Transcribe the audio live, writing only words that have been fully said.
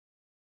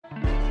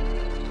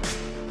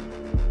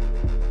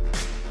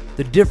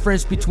The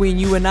difference between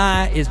you and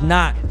I is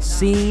not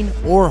seen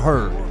or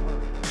heard.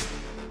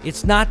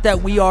 It's not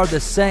that we are the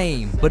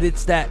same, but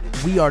it's that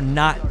we are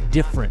not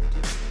different.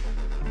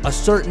 A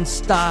certain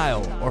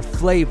style or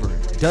flavor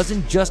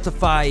doesn't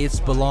justify its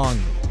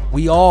belonging.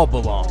 We all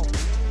belong.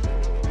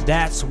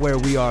 That's where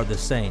we are the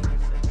same.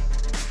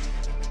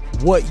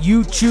 What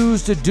you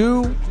choose to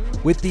do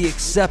with the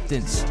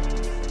acceptance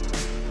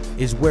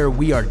is where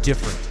we are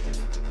different.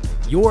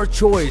 Your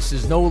choice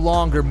is no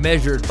longer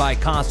measured by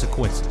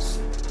consequences.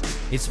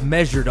 It's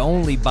measured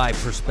only by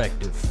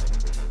perspective.